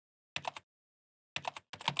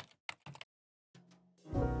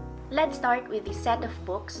Let's start with the set of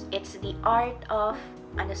books. It's the art of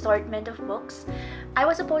an assortment of books. I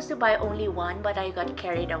was supposed to buy only one, but I got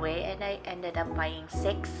carried away and I ended up buying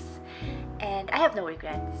 6. And I have no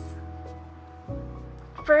regrets.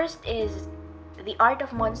 First is The Art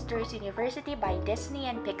of Monsters University by Disney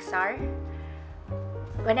and Pixar.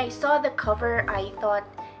 When I saw the cover, I thought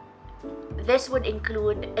this would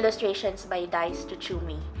include illustrations by Dice to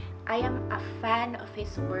Chumi. I am a fan of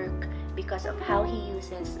his work because of how he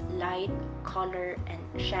uses light, color,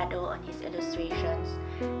 and shadow on his illustrations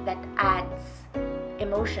that adds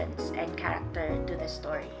emotions and character to the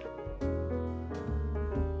story.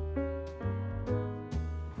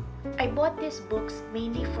 I bought these books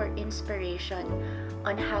mainly for inspiration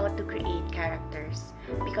on how to create characters,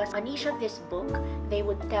 because on each of this book, they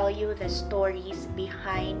would tell you the stories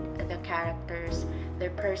behind the characters, their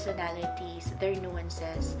personalities, their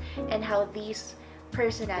nuances, and how these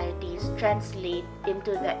personalities translate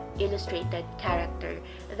into the illustrated character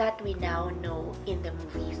that we now know in the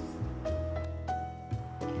movies.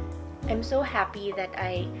 I'm so happy that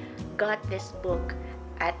I got this book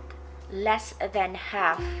at less than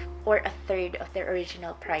half or a third of the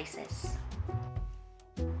original prices.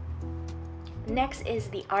 Next is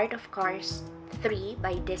The Art of Cars 3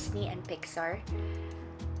 by Disney and Pixar.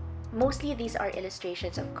 Mostly these are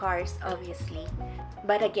illustrations of cars, obviously.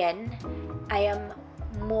 But again, I am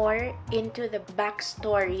more into the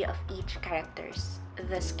backstory of each characters.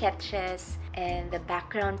 The sketches and the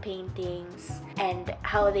background paintings and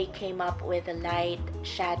how they came up with the light,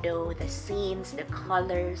 shadow, the scenes, the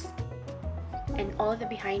colors, and all the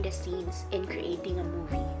behind the scenes in creating a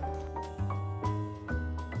movie.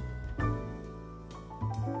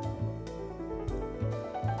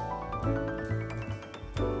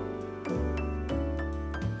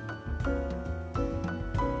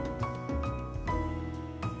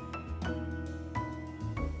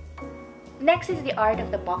 Next is The Art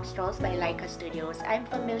of the Boxtrolls by Laika Studios. I'm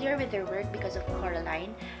familiar with their work because of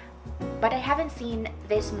Coraline, but I haven't seen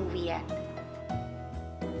this movie yet.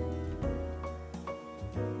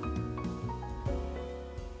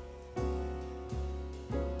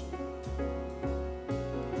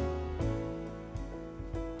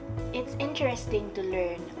 It's interesting to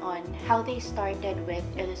learn on how they started with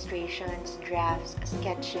illustrations, drafts,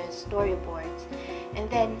 sketches, storyboards, and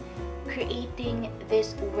then creating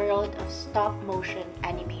this world of stop-motion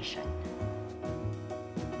animation.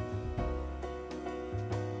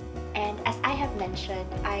 And as I have mentioned,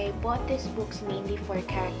 I bought these books mainly for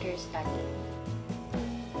character study.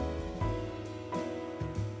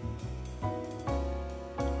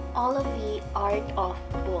 All of the art of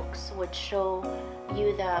books would show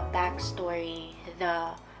you the backstory, the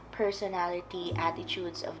personality,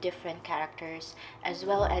 attitudes of different characters, as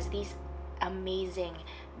well as these amazing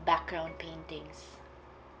background paintings.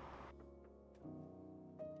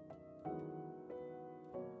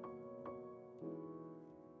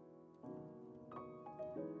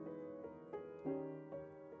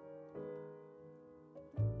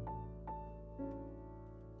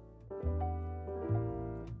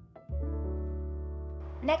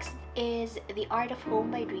 Next is The Art of Home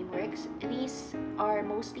by DreamWorks. These are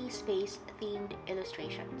mostly space-themed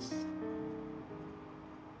illustrations.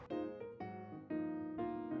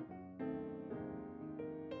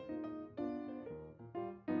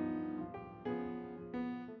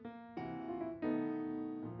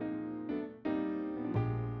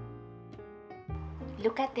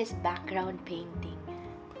 Look at this background painting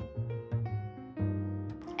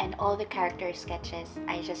and all the character sketches.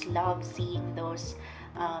 I just love seeing those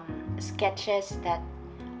sketches that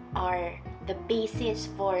are the basis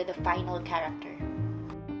for the final character.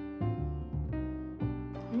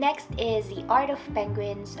 Next is The Art of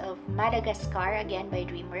Penguins of Madagascar, again by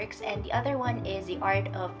DreamWorks, and the other one is The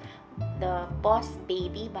Art of the Boss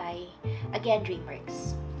Baby by, again,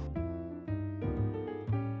 DreamWorks.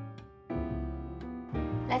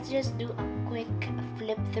 Let's just do a quick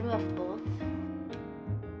flip through of both.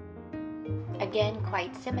 Again,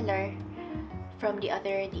 quite similar from the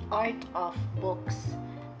other, The Art of Books.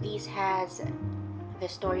 These has the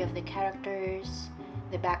story of the characters,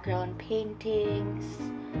 the background paintings,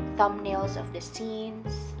 thumbnails of the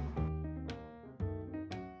scenes,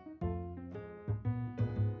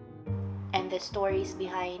 and the stories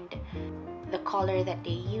behind the color that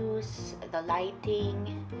they use, the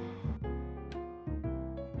lighting.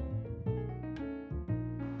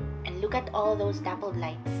 And look at all those dappled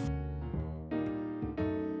lights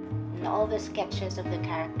and all the sketches of the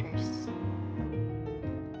characters.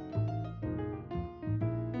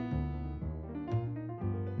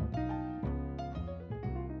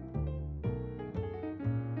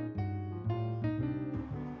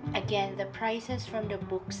 again, the prices from the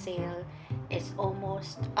book sale is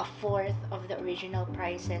almost a fourth of the original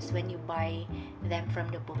prices when you buy them from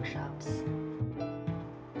the bookshops.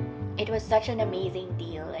 It was such an amazing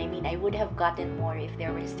deal. I mean, I would have gotten more if they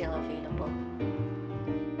were still available.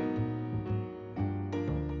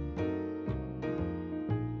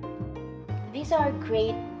 These are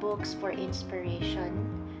great books for inspiration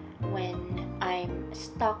when I'm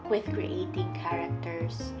stuck with creating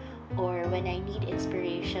characters, or when I need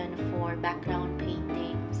inspiration for background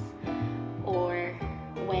paintings, or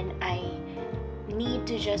when I need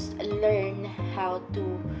to just learn how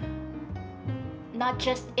to not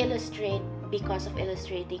just illustrate because of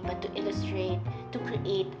illustrating, but to illustrate to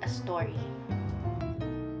create a story.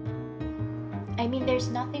 I mean, there's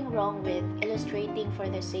nothing wrong with illustrating for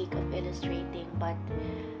the sake of illustrating, but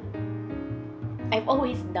I've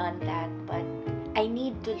always done that. But I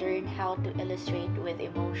need to learn how to illustrate with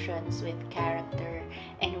emotions, with character,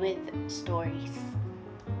 and with stories.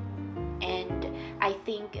 And I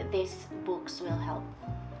think these books will help.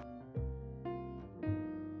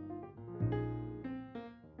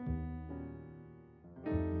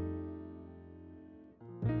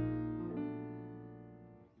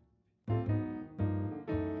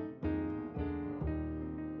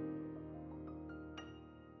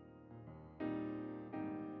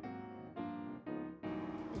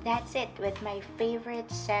 That's it with my favorite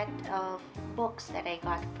set of books that I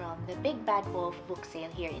got from the Big Bad Wolf book sale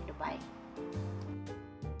here in Dubai.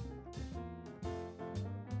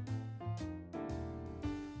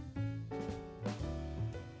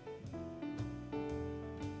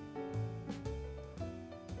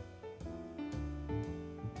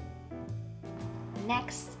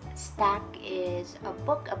 Next stack is a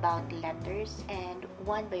book about letters and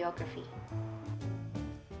one biography.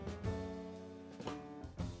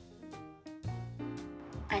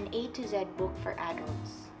 An A to Z book for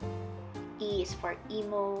adults. E is for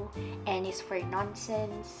emo, N is for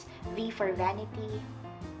nonsense, V for vanity.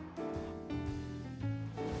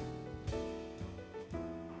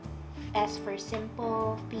 S for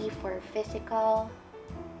simple, P for physical,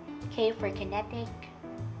 K for kinetic.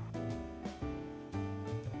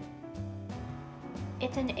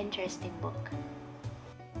 It's an interesting book.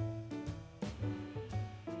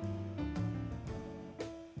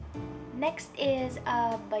 Next is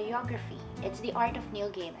a biography. It's The Art of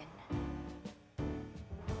Neil Gaiman.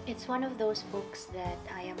 It's one of those books that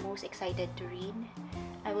I am most excited to read.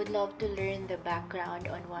 I would love to learn the background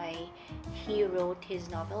on why he wrote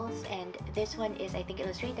his novels, and this one is, I think,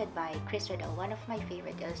 illustrated by Chris Riddell, one of my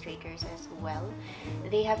favorite illustrators as well.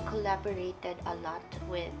 They have collaborated a lot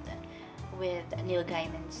with Neil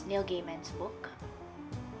Gaiman's book.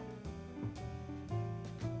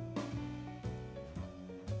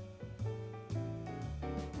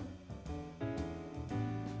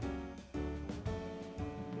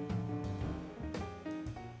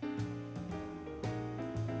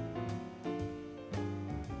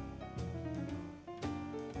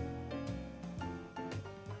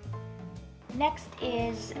 Next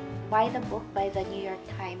is Buy the Book by the New York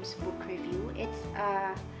Times Book Review. It's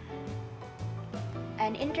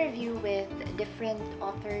an interview with different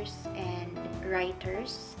authors and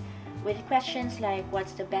writers with questions like,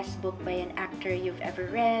 what's the best book by an actor you've ever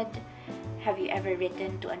read? Have you ever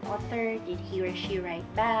written to an author? Did he or she write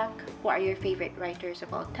back? Who are your favorite writers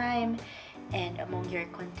of all time and among your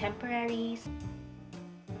contemporaries?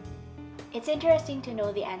 It's interesting to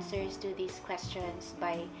know the answers to these questions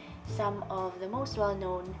by some of the most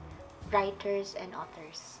well-known writers and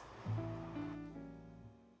authors.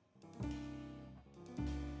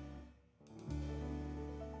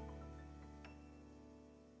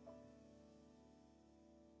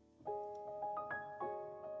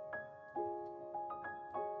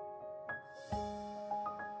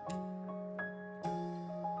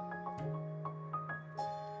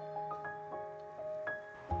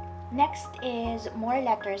 Next is more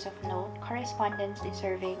letters of note, correspondence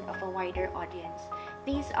deserving of a wider audience.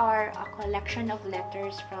 These are a collection of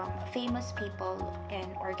letters from famous people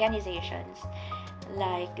and organizations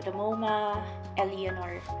like the MoMA,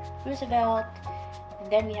 Eleanor Roosevelt,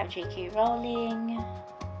 and then we have J.K. Rowling,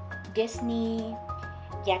 Disney,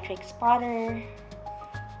 Beatrix Potter,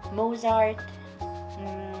 Mozart.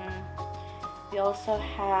 We also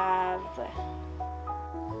have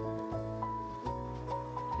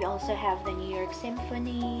the New York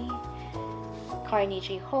Symphony,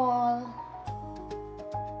 Carnegie Hall,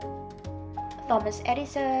 Thomas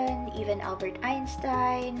Edison, even Albert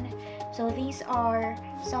Einstein. So these are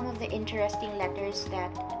some of the interesting letters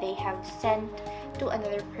that they have sent to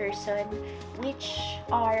another person, which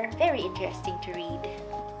are very interesting to read.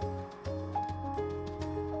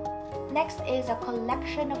 Next is a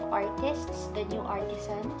collection of artists, the new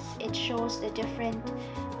artisans. It shows the different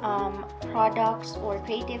products or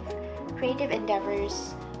creative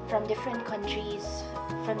endeavors from different countries,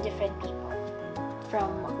 from different people,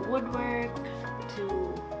 from woodwork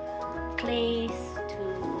to clays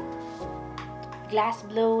to glass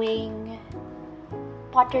blowing,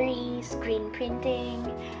 pottery, screen printing,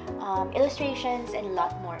 illustrations, and a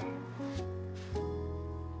lot more.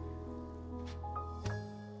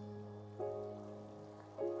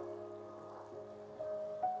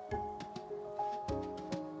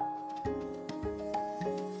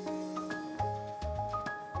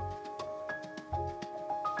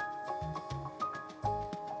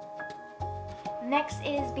 Next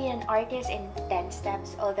is Be an Artist in 10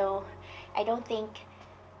 Steps, although I don't think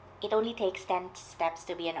it only takes 10 steps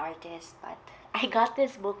to be an artist, but I got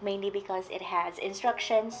this book mainly because it has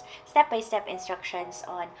instructions, step-by-step instructions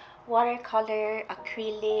on watercolor,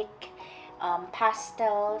 acrylic,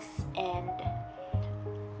 pastels, and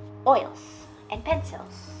oils and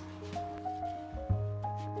pencils.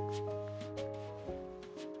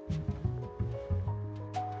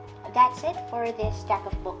 That's it for this stack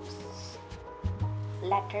of books.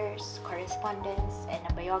 Letters, correspondence, and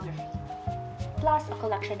a biography, plus a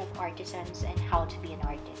collection of artisans and how to be an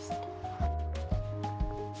artist.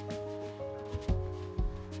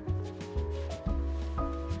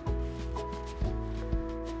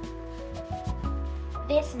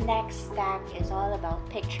 This next stack is all about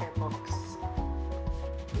picture books.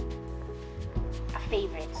 A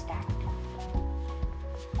favorite stack.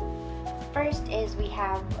 First is we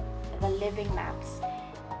have the living maps.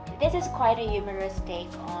 This is quite a humorous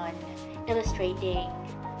take on illustrating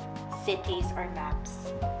cities or maps.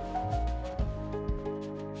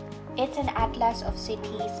 It's an atlas of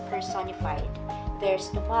cities personified. There's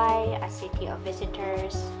Dubai, a city of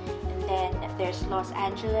visitors, and then there's Los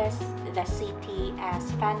Angeles, the city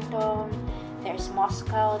as phantom. There's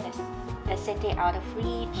Moscow, the city out of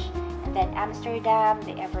reach, and then Amsterdam,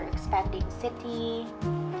 the ever-expanding city.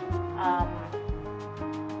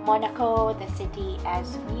 Monaco, the city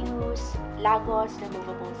as muse. Lagos, the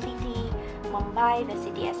movable city. Mumbai, the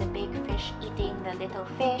city as a big fish eating the little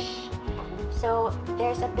fish. So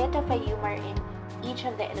there's a bit of a humor in each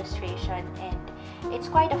of the illustration, and it's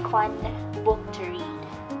quite a fun book to read.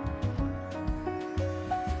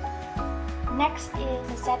 Next is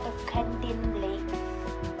a set of Quentin Blake's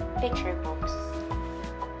picture books.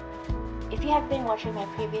 If you have been watching my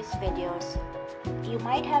previous videos, you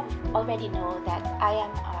might have already known that I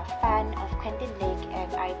am a fan of Quentin Blake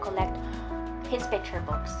and I collect his picture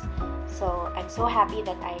books. So I'm so happy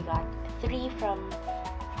that I got 3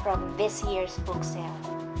 from this year's book sale.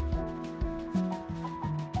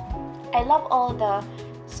 I love all the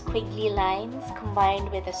squiggly lines combined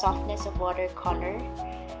with the softness of watercolor.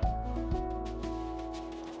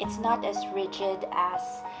 It's not as rigid as,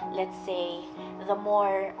 let's say, the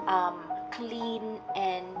more clean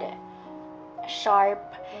and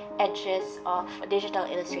sharp edges of digital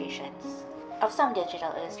illustrations. Of some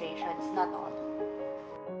digital illustrations, not all.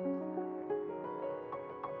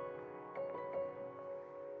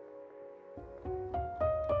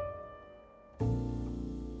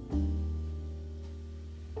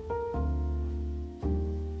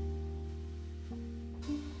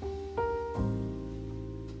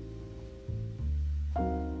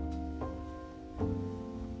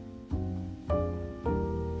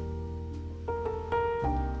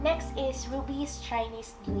 Next is Ruby's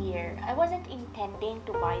Chinese New Year. I wasn't intending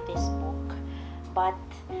to buy this book, but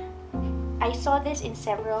I saw this in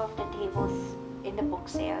several of the tables in the book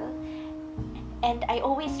sale, and I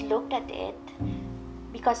always looked at it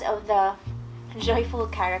because of the joyful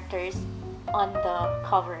characters on the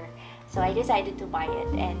cover. So I decided to buy it,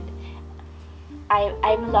 and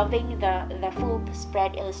I'm loving the full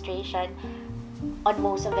spread illustration on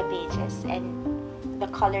most of the pages, and the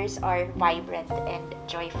colors are vibrant and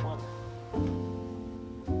joyful.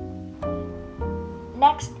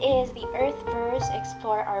 Next is the Earthverse,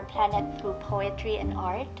 Explore Our Planet Through Poetry and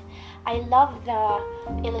Art. I love the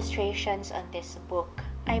illustrations on this book.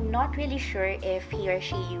 I'm not really sure if he or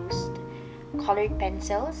she used colored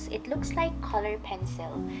pencils. It looks like color pencil.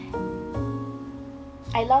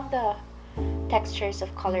 I love the textures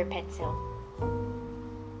of color pencil.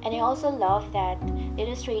 And I also love that the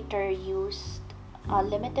illustrator used a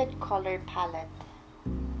limited color palette.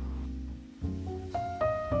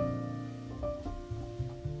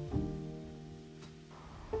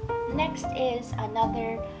 Next is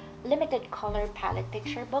another limited color palette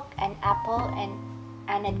picture book, An Apple and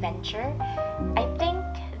an Adventure. I think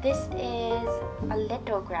this is a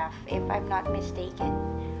lithograph, if I'm not mistaken,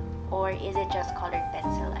 or is it just colored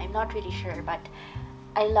pencil? I'm not really sure, but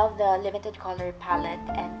I love the limited color palette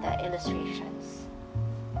and the illustrations.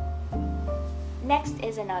 Next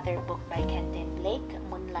is another book by Kenton Blake,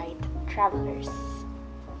 Moonlight Travelers.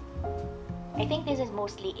 I think this is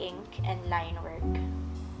mostly ink and line work.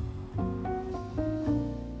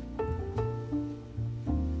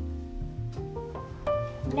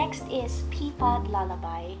 Next is Peapod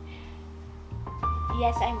Lullaby.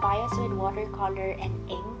 Yes, I'm biased with watercolor and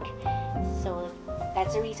ink, so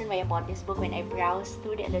that's the reason why I bought this book. When I browsed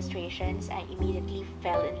through the illustrations, I immediately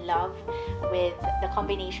fell in love with the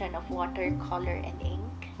combination of watercolor and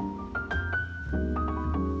ink.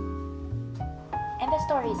 And the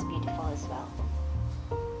story is beautiful as well.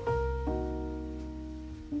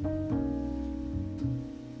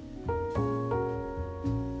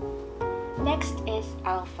 Next is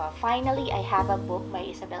Alpha. Finally, I have a book by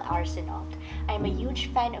Isabel Arsenault. I'm a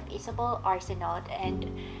huge fan of Isabel Arsenault, and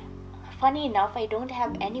funny enough, I don't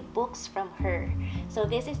have any books from her. So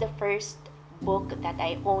this is the first book that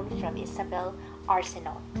I own from Isabel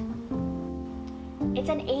Arsenault. It's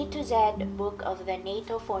an A to Z book of the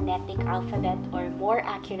NATO phonetic alphabet, or more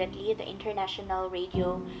accurately, the International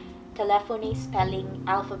Radio Telephony Spelling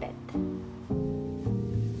Alphabet.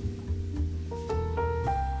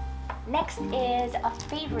 Next is a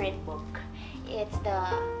favorite book. It's the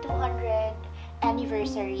 200th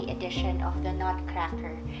anniversary edition of the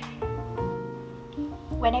Nutcracker.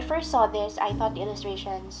 When I first saw this, I thought the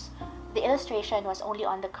illustration was only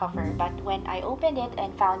on the cover, but when I opened it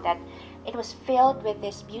and found that it was filled with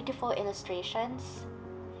these beautiful illustrations,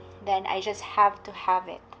 then I just have to have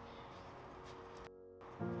it.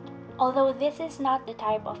 Although this is not the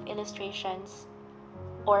type of illustrations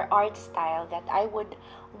or art style that I would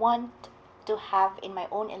want to have in my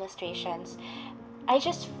own illustrations, I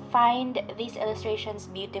just find these illustrations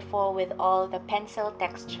beautiful with all the pencil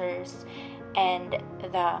textures and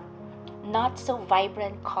the not so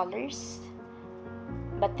vibrant colors,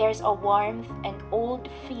 but there's a warmth and old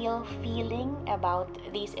feeling about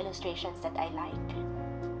these illustrations that I like.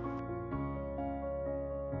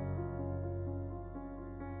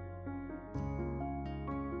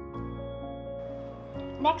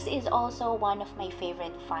 Next is also one of my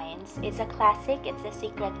favorite finds. It's a classic, it's The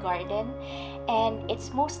Secret Garden, and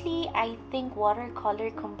it's mostly, I think,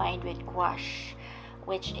 watercolor combined with gouache,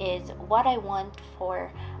 which is what I want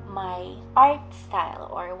for my art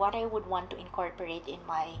style, or what I would want to incorporate in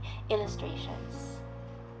my illustrations.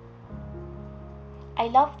 I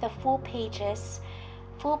love the full page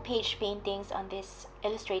paintings on this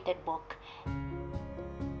illustrated book,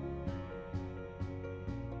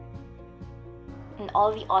 and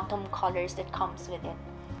all the autumn colors that comes with it.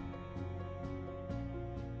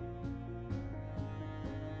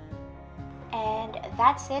 And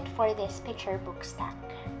that's it for this picture book stack.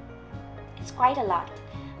 It's quite a lot,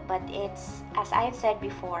 but it's, as I've said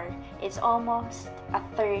before, it's almost a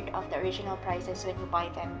third of the original prices when you buy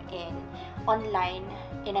them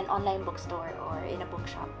in an online bookstore or in a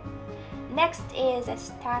bookshop. Next is a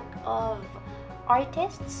stack of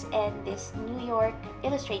artists and this New York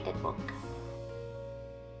illustrated book.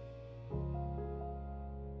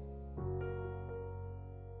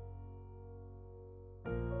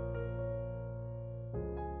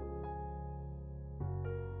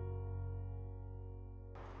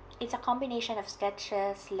 It's a combination of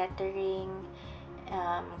sketches, lettering,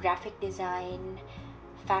 graphic design,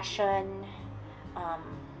 fashion,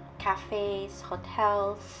 cafes,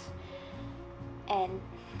 hotels, and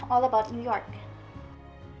all about New York.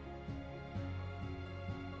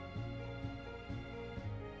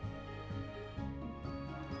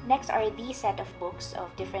 Next are these set of books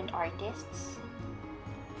of different artists.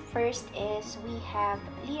 First is we have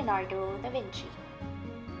Leonardo da Vinci.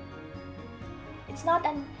 It's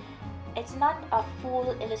not a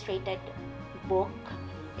full illustrated book.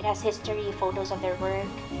 It has history, photos of their work,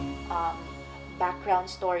 background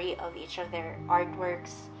story of each of their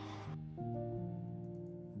artworks.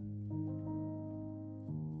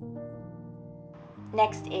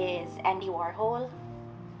 Next is Andy Warhol.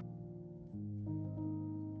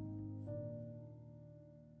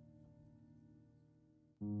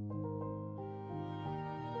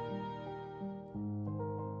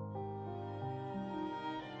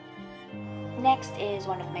 Next is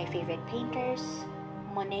one of my favorite painters,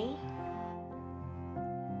 Monet.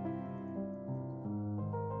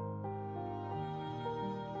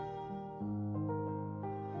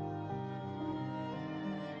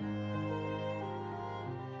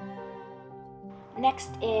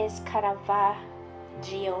 Next is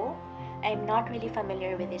Caravaggio. I'm not really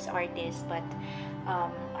familiar with this artist, but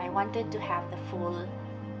I wanted to have the full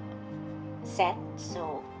set,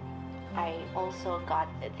 so I also got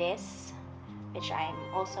this, which I'm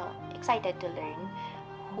also excited to learn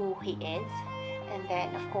who he is. And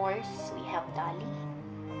then, of course, we have Dali.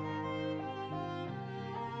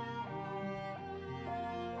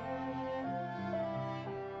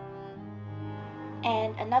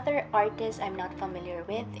 And another artist I'm not familiar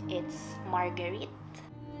with, it's Marguerite.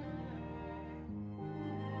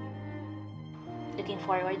 Looking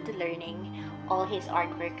forward to learning all his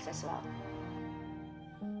artworks as well.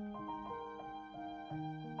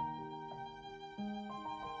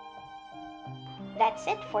 That's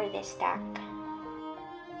it for this stack.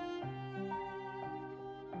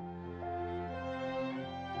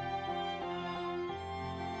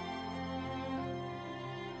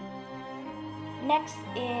 Next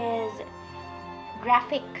is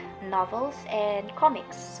graphic novels and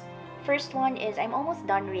comics. First one is, I'm almost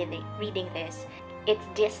done reading this. It's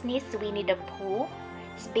Disney's Winnie the Pooh.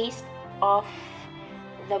 It's based off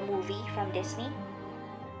the movie from Disney.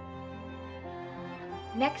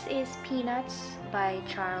 Next is Peanuts by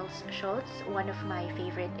Charles Schulz, one of my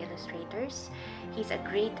favorite illustrators. He's a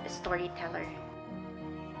great storyteller.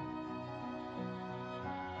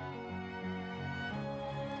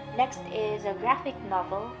 Next is a graphic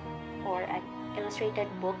novel or an illustrated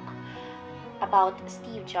book about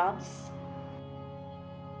Steve Jobs.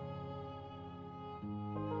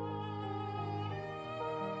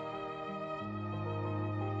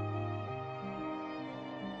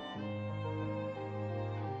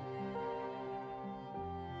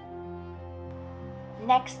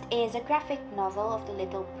 Next is a graphic novel of The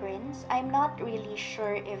Little Prince. I'm not really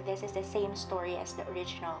sure if this is the same story as the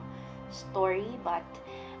original story, but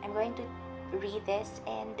I'm going to read this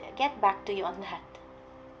and get back to you on that.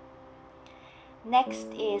 Next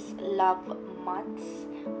is Love Months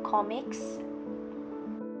comics.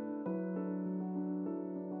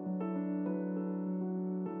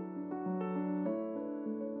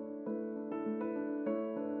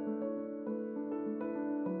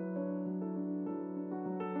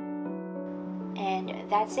 And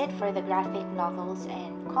that's it for the graphic novels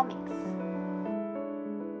and comics.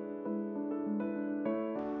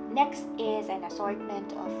 Next is an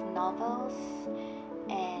assortment of novels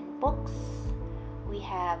and books. We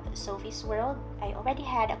have Sophie's World. I already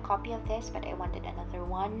had a copy of this, but I wanted another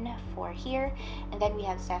one for here. And then we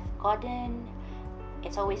have Seth Godin,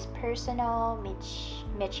 It's Always Personal,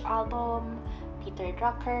 Mitch Albom, Peter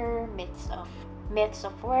Drucker, Myths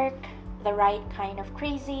of Work, The Right Kind of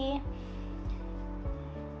Crazy.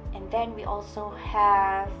 And then we also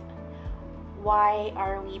have Why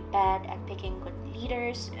Are We Bad at Picking Good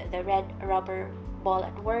Leaders, The Red Rubber Ball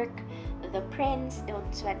at Work, The Prince,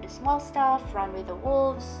 Don't Sweat the Small Stuff, Run with the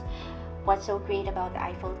Wolves, What's So Great About the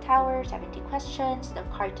Eiffel Tower, 70 Questions, The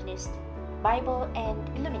Cartoonist Bible, and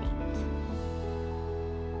Illuminate.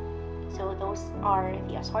 So those are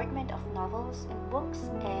the assortment of novels and books,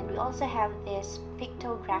 and we also have this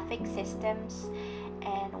pictographic systems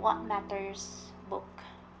and What Matters book.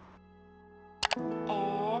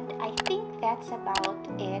 And I think that's about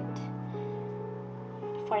it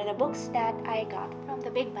for the books that I got from the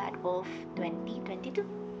Big Bad Wolf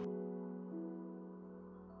 2022.